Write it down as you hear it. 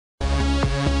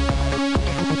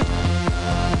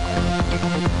Hello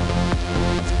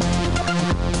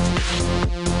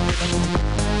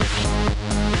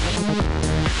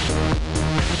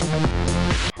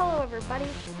everybody,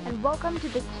 and welcome to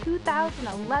the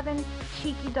 2011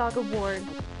 Cheeky Dog Awards.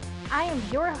 I am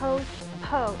your host,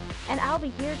 Poe, and I'll be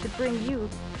here to bring you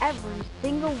every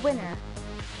single winner.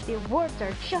 The awards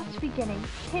are just beginning.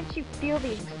 Can't you feel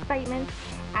the excitement?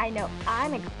 I know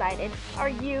I'm excited. Are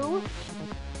you?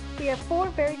 We have 4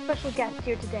 very special guests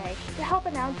here today to help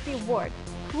announce the awards.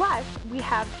 Plus, we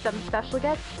have some special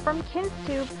guests from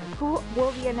KinsTube who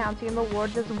will be announcing the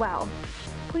awards as well.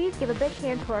 Please give a big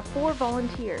hand to our 4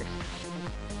 volunteers.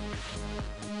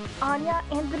 Anya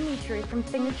and Dimitri from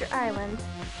Signature Island.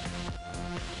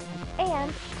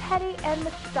 And Teddy and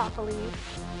Mistopheles.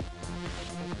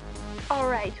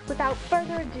 Alright, without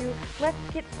further ado, let's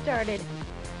get started.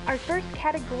 Our first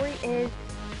category is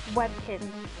Webkinz.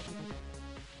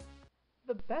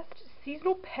 The best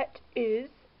seasonal pet is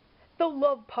the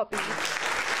Love Puppy.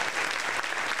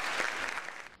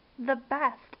 The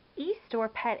best e-store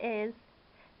pet is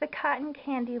the Cotton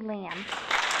Candy Lamb.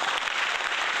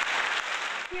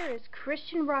 Here is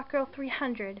Christian Rock Girl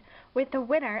 300 with the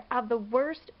winner of the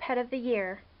worst pet of the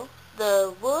year.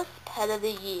 The worst pet of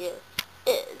the year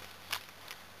is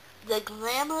the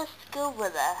Glamorous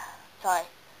Gorilla. Sorry.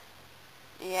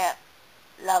 Yeah,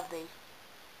 lovely.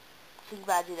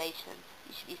 Congratulations.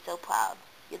 You should be so proud.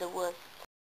 You're the worst.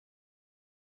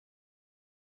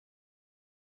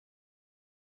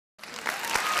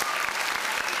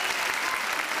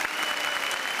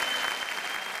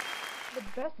 The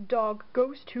best dog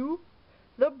goes to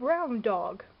the Brown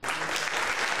Dog.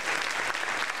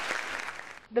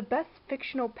 The best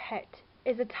fictional pet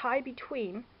is a tie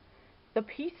between the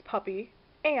Peace Puppy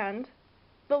and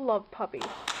the Love Puppy.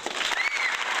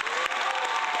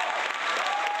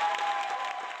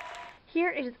 Here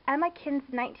is Emma Kins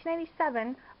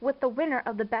 1997 with the winner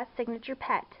of the best signature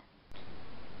pet.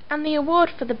 And the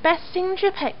award for the best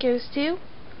signature pet goes to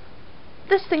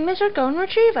the Signature Golden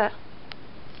Retriever.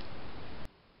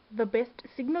 The best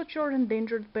signature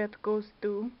endangered pet goes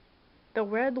to the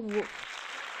Red Wolf.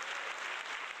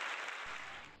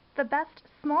 The best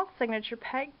small signature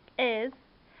pet is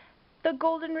the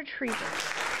Golden Retriever.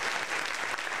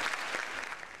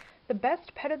 The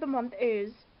best pet of the month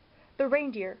is the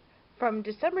Reindeer from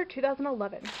December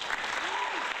 2011.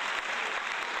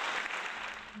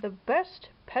 The best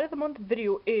pet of the month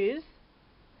video is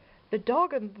the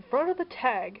dog on the front of the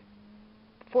tag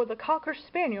for the Cocker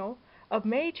Spaniel of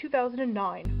May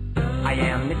 2009. I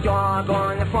am the dog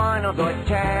on the front of the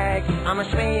tag. I'm as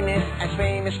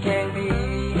famous can be.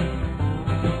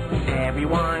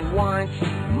 Everyone wants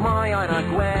my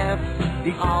autograph.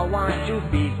 They all want to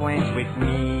be friends with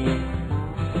me.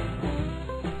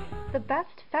 The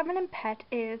best feminine pet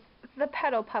is the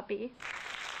Petal Puppy.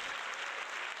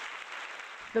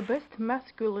 The best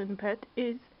masculine pet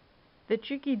is the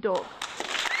Cheeky Dog.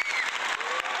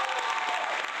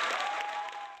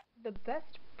 The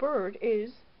best bird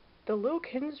is the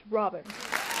Lilkins Robin.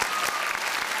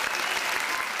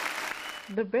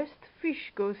 The best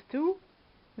fish goes to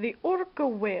the Orca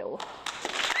Whale.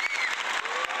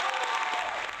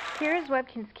 Here is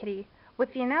Webkinz Kitty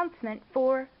with the announcement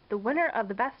for the winner of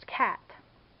the best cat.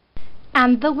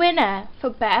 And the winner for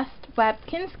best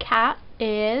Webkinz cat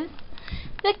is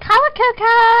the Calico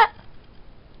Cat.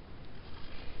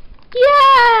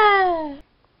 Yeah!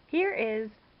 Here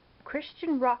is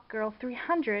Christian Rock Girl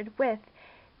 300 with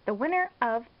the winner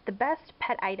of the best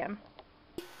pet item.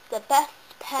 The best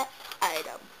pet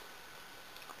item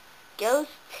goes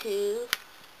to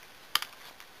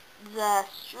the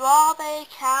Strawberry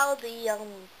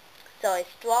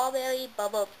Strawberry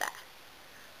Bubble Bath.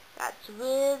 That's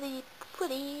really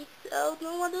pretty, so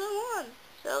no one didn't won.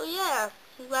 So yeah,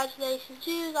 congratulations,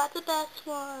 you got the best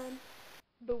one.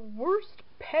 The worst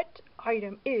pet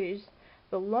item is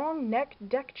the long neck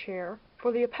deck chair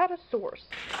for the Apatosaurus.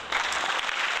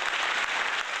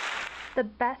 The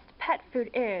best pet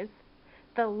food is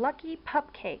the Lucky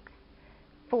Pup Cakes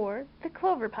for the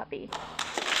Clover Puppy.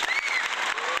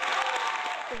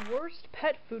 The worst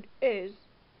pet food is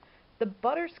the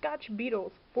Butterscotch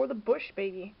Beetles for the Bush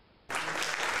Baby.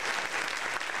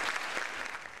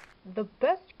 The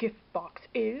best gift box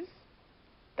is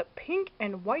the Pink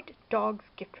and White Dogs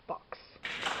gift box.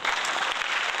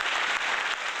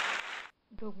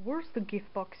 The worst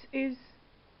gift box is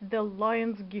the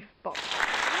Lions gift box.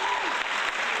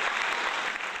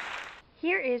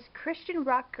 Here is Christian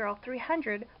Rock Girl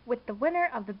 300 with the winner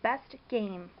of the best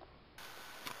game.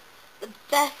 The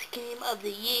best game of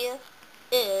the year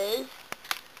is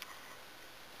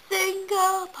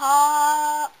Single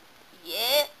Pop.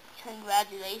 Yeah,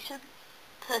 congratulations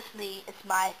to personally, it's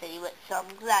my favorite, so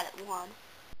I'm glad it won.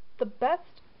 The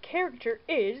best character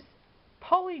is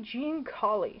Polly Jean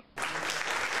Collie.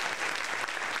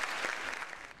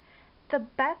 The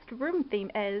best room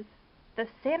theme is the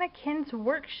Santakins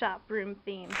Workshop room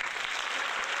theme.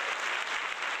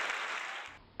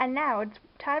 And now it's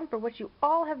time for what you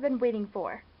all have been waiting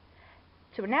for,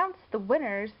 to announce the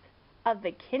winners of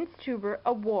the KidsTuber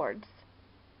Awards.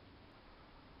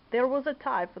 There was a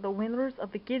tie for the winners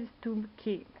of the KidsTube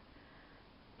King.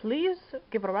 Please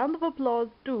give a round of applause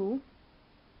to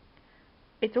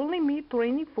It's Only Me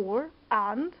 24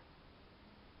 and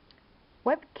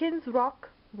Webkins Rock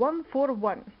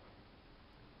 141.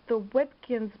 The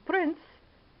Webkins Prince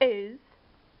is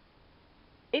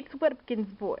It's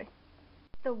Webkins Boy.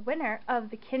 The winner of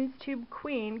the KidsTube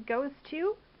Queen goes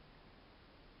to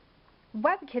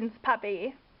Webkins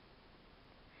Puppy.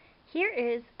 Here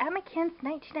is Emmykins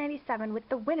 1997 with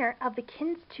the winner of the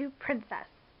KidsTube Princess.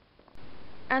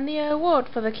 And the award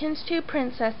for the KidsTube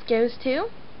Princess goes to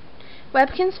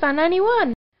Webkins Fan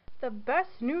 91. The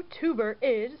best new tuber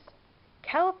is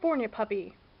California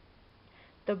Puppy.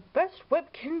 The best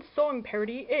Webkins song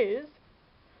parody is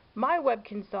My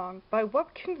Webkins Song by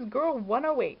Webkins Girl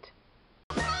 108.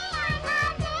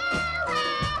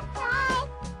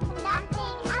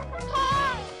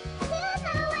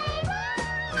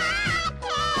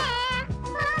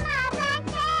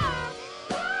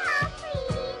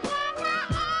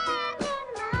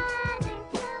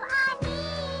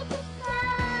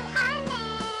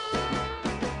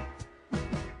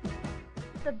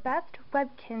 The best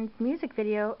Webkins music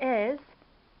video is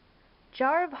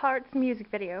Jar of Hearts music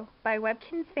video by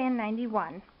Webkins Fan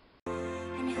 91.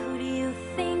 And who do you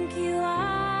think you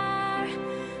are?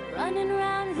 Running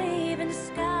around leaving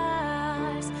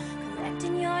scars,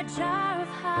 collecting your jar of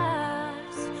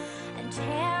hearts and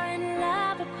tearing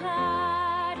love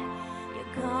apart.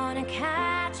 You're gonna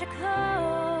catch a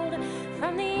cold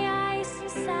from the ice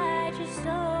inside your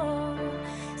soul,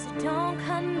 so don't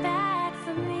come back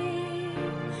for me.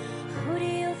 Who do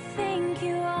you think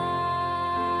you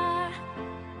are?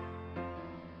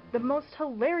 The most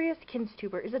hilarious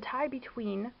KidsTuber is a tie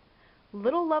between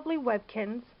Little Lovely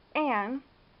Webkins and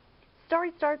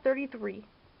Starry Star 33.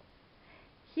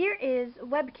 Here is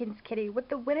Webkins Kitty with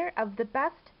the winner of the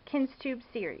best KidsTube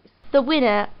series. The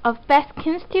winner of Best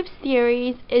KidsTube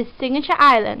Series is Signature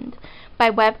Island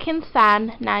by Webkins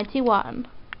Fan 91.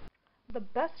 The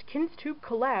best KidsTube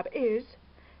collab is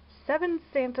Seven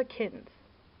Santa Kins.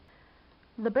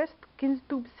 The best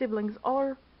KidsTube siblings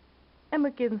are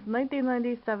Emmykins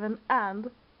 1997 and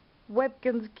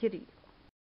Webkins Kitty.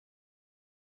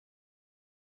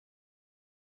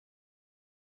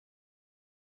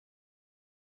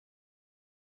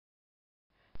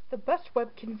 The best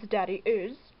Webkins daddy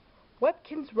is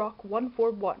Webkins Rock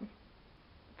 141.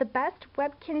 The best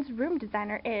Webkins room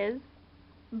designer is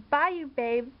Bayou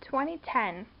Babe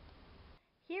 2010.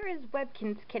 Here is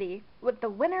Webkins Kitty with the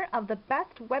winner of the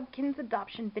best Webkins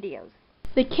adoption videos.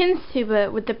 The KidsTuber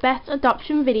with the best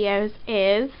adoption videos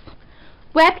is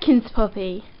Webkins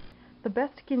Puppy. The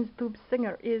best KidsTube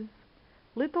singer is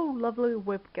Little Lovely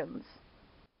Webkins.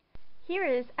 Here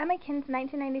is Emmykins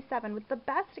 1997 with the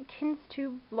best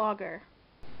KidsTube vlogger.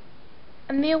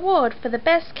 And the award for the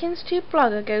best KidsTube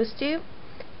vlogger goes to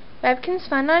Webkins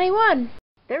Fan 91.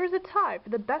 There is a tie for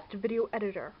the best video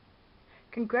editor.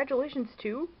 Congratulations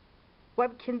to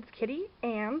Webkins Kitty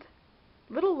and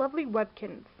Little Lovely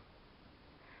Webkins.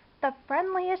 The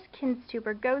friendliest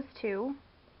KidsTuber goes to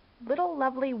Little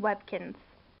Lovely Webkins.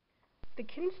 The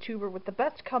KidsTuber with the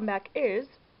best comeback is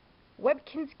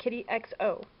Webkins Kitty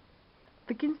XO.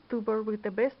 The KidsTuber with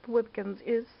the best Webkins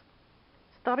is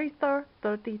Starry Star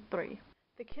 33.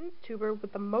 The KidsTuber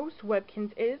with the most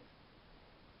Webkins is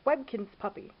Webkins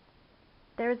Puppy.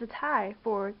 There is a tie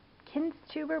for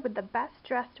KidsTuber with the best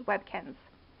dressed Webkins.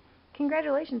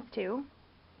 Congratulations to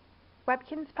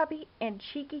Webkins Puppy and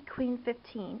Cheeky Queen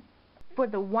 15 for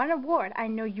the one award I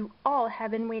know you all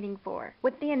have been waiting for,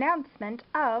 with the announcement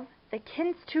of the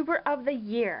KidsTuber of the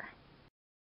Year.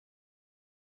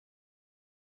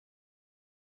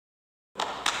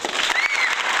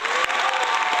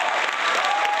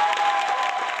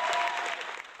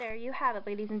 There you have it,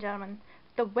 ladies and gentlemen.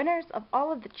 The winners of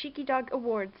all of the Cheeky Dog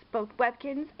Awards, both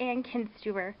Webkins and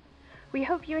KidsTuber. We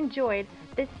hope you enjoyed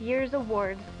this year's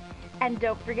awards, and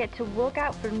don't forget to look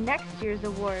out for next year's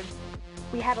awards.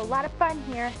 We had a lot of fun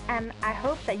here, and I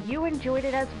hope that you enjoyed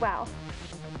it as well.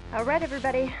 Alright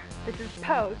everybody, this is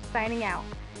Poe signing out.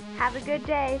 Have a good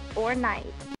day or night.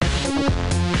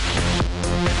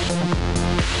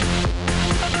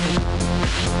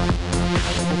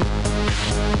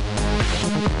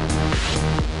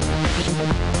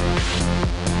 Thank you.